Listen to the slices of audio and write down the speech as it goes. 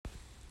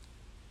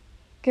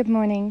Good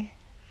morning.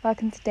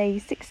 Welcome to day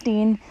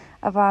 16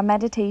 of our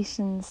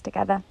meditations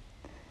together.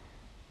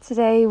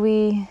 Today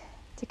we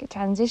take a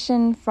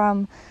transition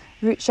from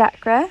root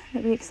chakra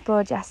that we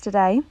explored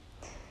yesterday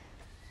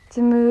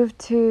to move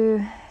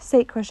to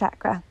sacral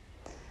chakra.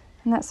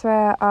 And that's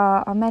where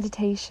our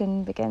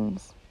meditation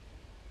begins.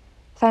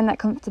 Find that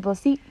comfortable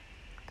seat,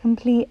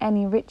 complete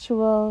any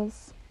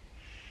rituals,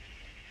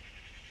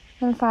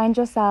 and find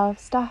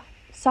yourself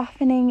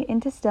softening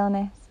into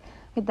stillness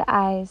with the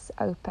eyes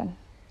open.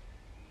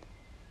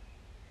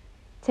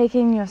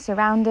 Taking your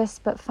surroundings,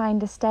 but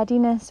find a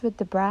steadiness with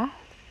the breath.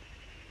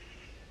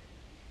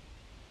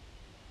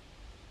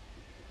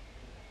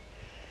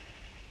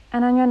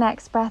 And on your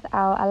next breath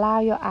out,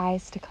 allow your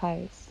eyes to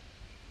close.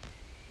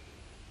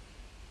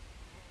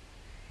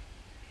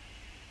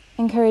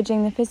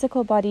 Encouraging the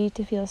physical body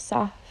to feel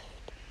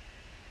soft,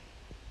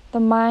 the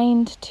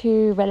mind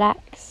to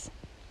relax,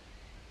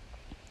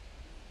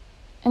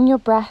 and your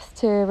breath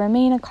to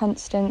remain a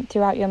constant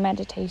throughout your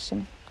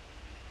meditation.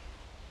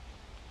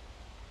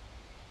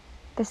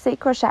 The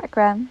sacral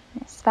chakra,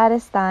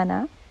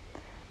 Svadhisthana,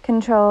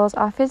 controls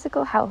our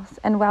physical health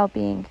and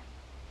well-being.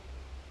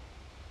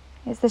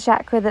 It's the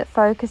chakra that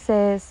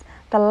focuses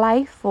the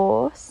life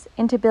force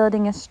into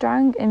building a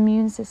strong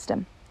immune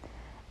system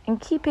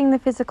and keeping the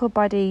physical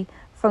body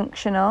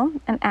functional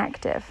and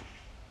active.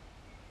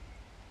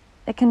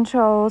 It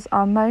controls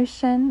our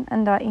motion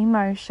and our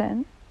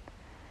emotion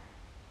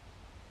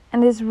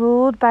and is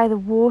ruled by the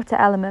water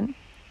element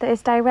that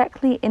is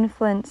directly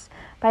influenced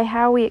by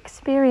how we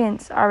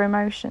experience our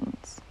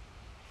emotions.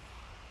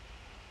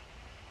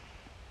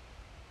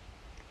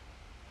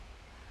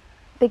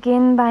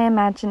 Begin by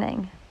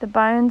imagining the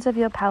bones of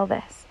your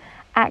pelvis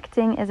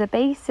acting as a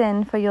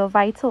basin for your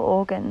vital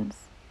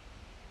organs,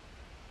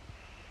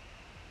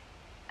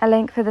 a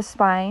link for the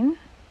spine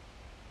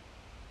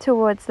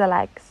towards the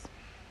legs.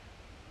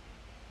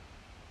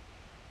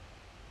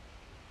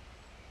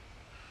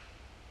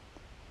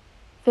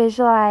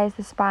 Visualize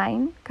the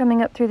spine coming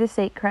up through the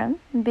sacrum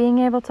and being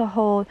able to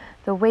hold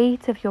the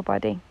weight of your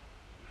body.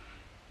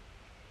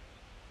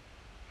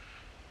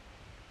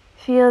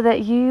 Feel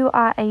that you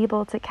are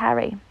able to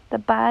carry the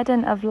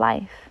burden of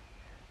life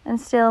and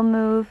still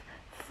move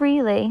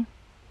freely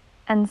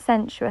and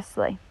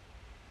sensuously.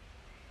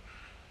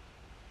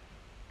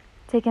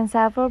 Taking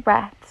several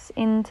breaths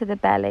into the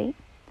belly,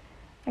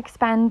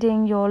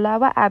 expanding your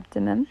lower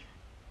abdomen.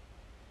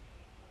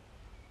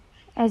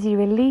 As you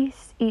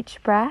release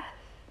each breath,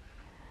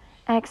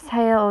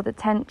 exhale all the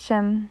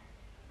tension,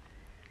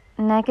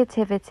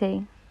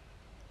 negativity,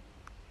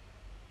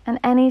 and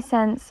any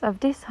sense of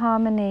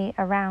disharmony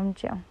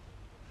around you.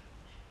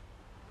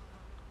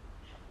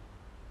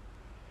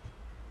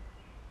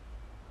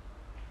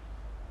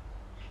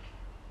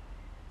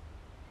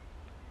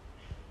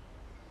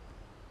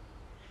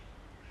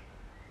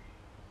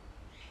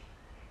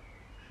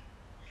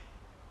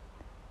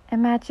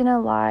 Imagine a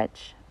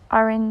large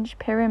orange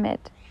pyramid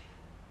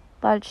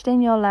lodged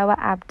in your lower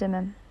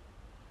abdomen.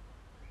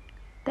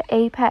 The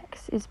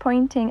apex is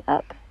pointing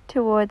up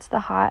towards the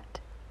heart,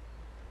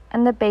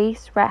 and the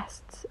base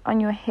rests on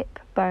your hip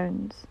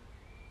bones.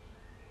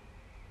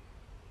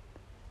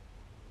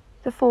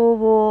 The four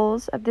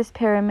walls of this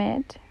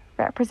pyramid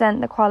represent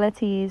the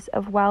qualities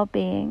of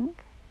well-being,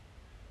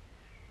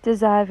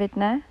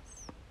 deservedness,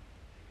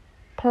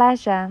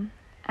 pleasure,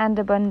 and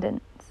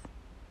abundance.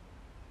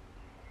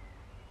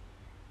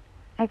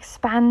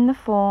 Expand the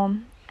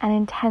form and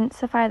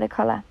intensify the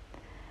color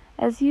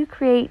as you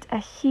create a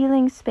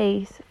healing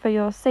space for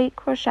your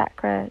sacral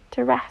chakra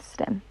to rest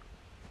in.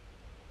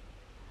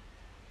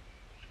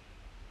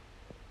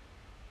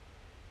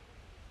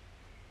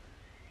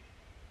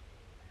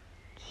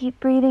 Keep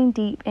breathing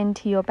deep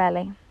into your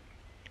belly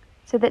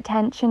so that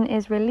tension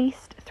is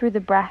released through the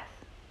breath.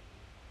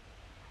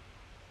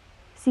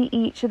 See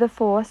each of the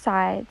four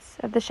sides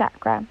of the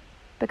chakra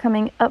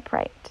becoming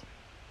upright,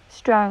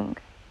 strong,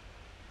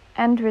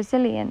 and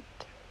resilient.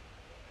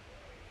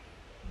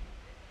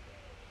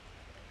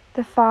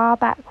 The far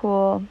back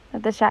wall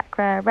of the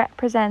chakra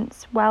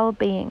represents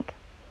well-being.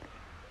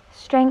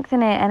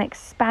 Strengthen it and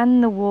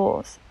expand the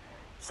walls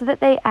so that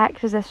they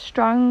act as a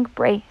strong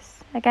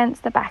brace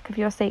against the back of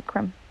your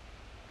sacrum.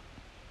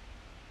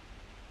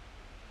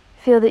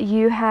 Feel that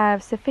you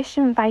have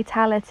sufficient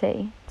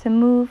vitality to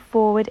move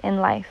forward in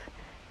life,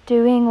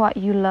 doing what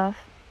you love.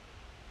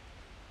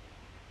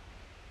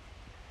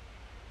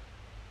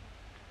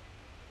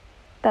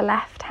 The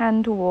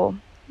left-hand wall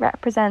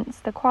represents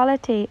the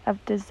quality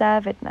of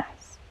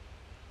deservedness.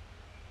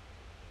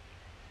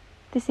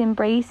 This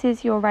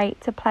embraces your right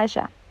to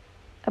pleasure,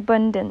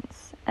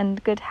 abundance,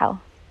 and good health.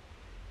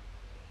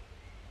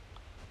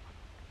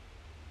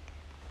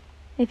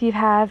 If you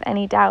have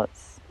any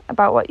doubts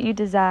about what you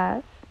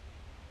deserve,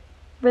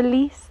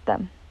 release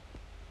them.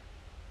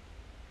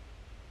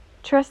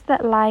 Trust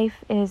that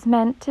life is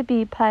meant to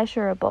be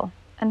pleasurable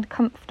and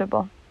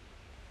comfortable.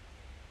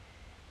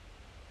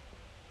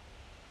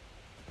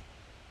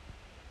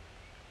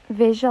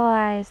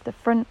 Visualize the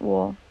front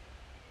wall,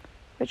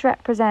 which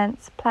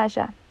represents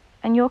pleasure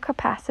and your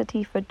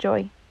capacity for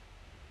joy.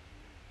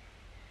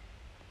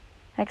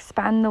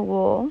 Expand the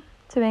wall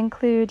to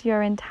include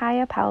your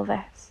entire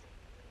pelvis.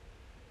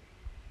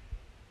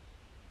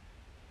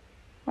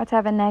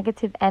 Whatever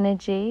negative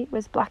energy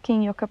was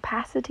blocking your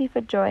capacity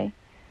for joy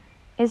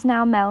is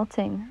now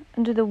melting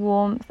under the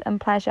warmth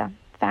and pleasure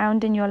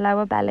found in your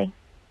lower belly.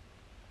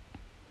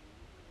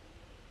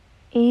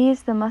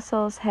 Ease the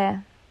muscles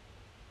here.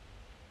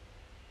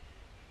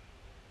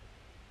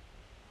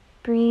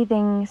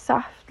 Breathing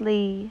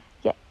softly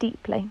yet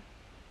deeply.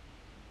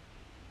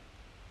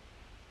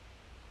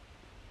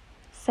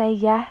 Say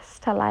yes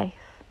to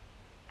life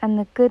and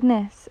the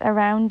goodness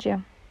around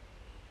you.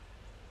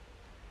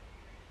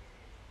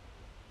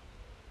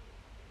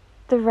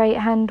 The right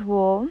hand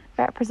wall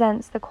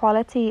represents the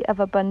quality of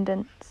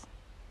abundance.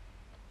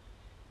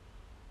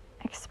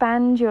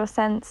 Expand your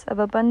sense of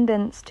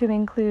abundance to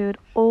include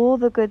all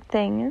the good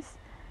things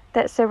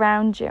that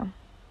surround you.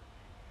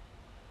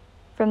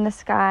 From the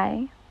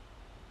sky,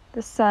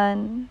 the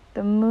sun,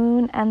 the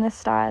moon, and the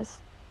stars.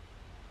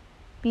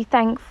 Be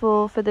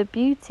thankful for the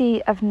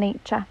beauty of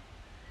nature.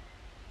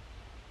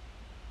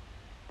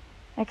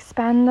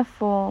 Expand the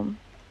form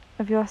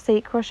of your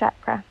sacral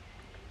chakra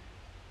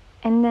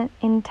and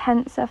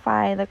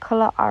intensify the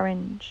color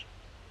orange,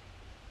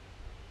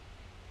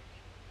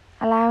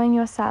 allowing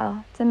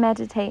yourself to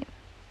meditate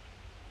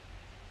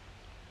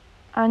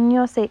on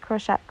your sacral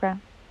chakra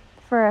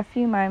for a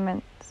few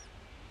moments.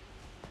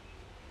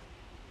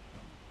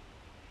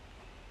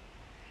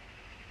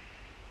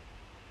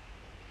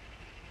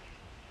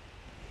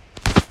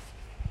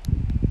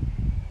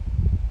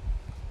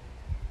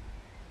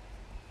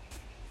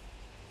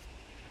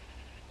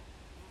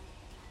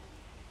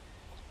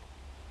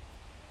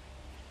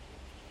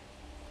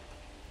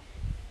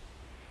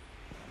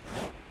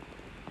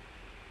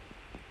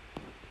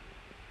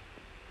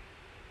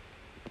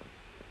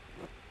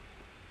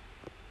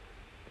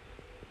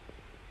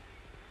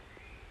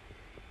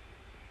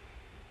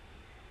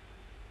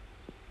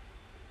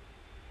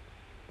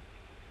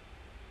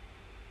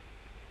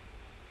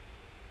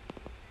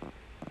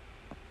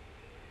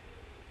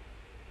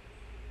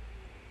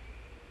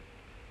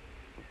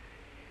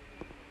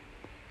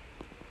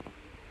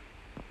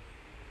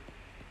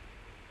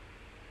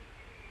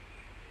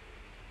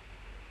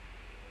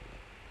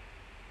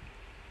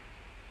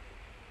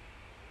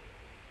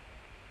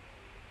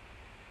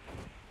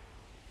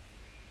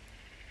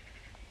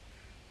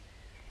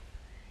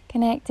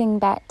 Connecting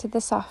back to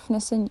the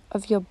softness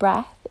of your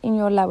breath in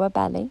your lower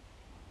belly.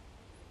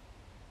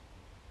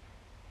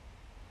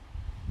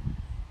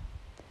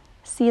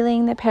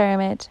 Sealing the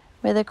pyramid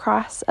with a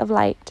cross of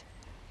light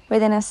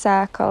within a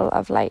circle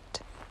of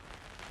light.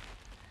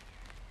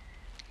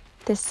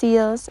 This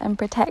seals and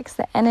protects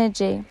the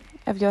energy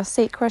of your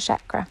sacral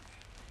chakra.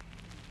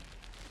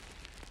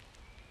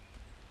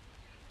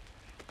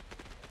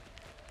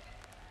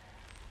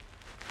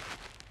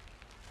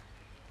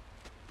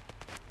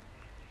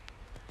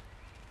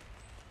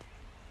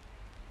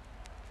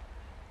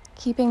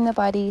 Keeping the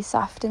body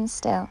soft and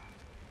still.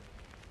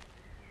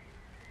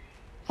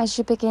 As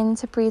you begin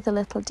to breathe a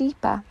little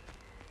deeper,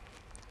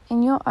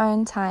 in your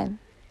own time,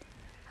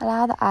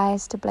 allow the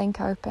eyes to blink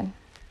open.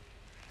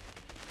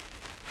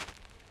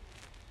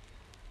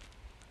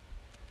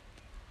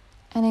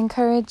 And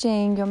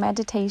encouraging your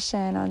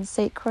meditation on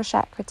sacral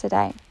chakra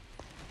today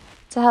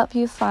to help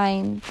you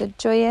find the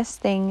joyous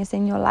things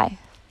in your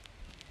life,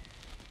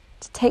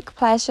 to take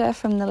pleasure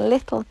from the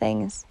little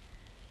things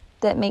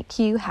that make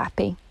you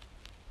happy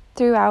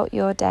throughout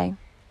your day.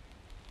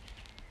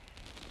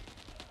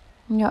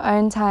 In your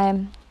own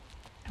time,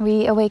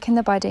 reawaken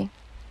the body.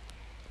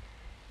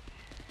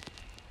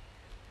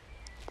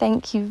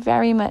 Thank you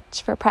very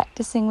much for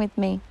practicing with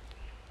me.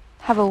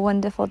 Have a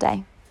wonderful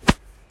day.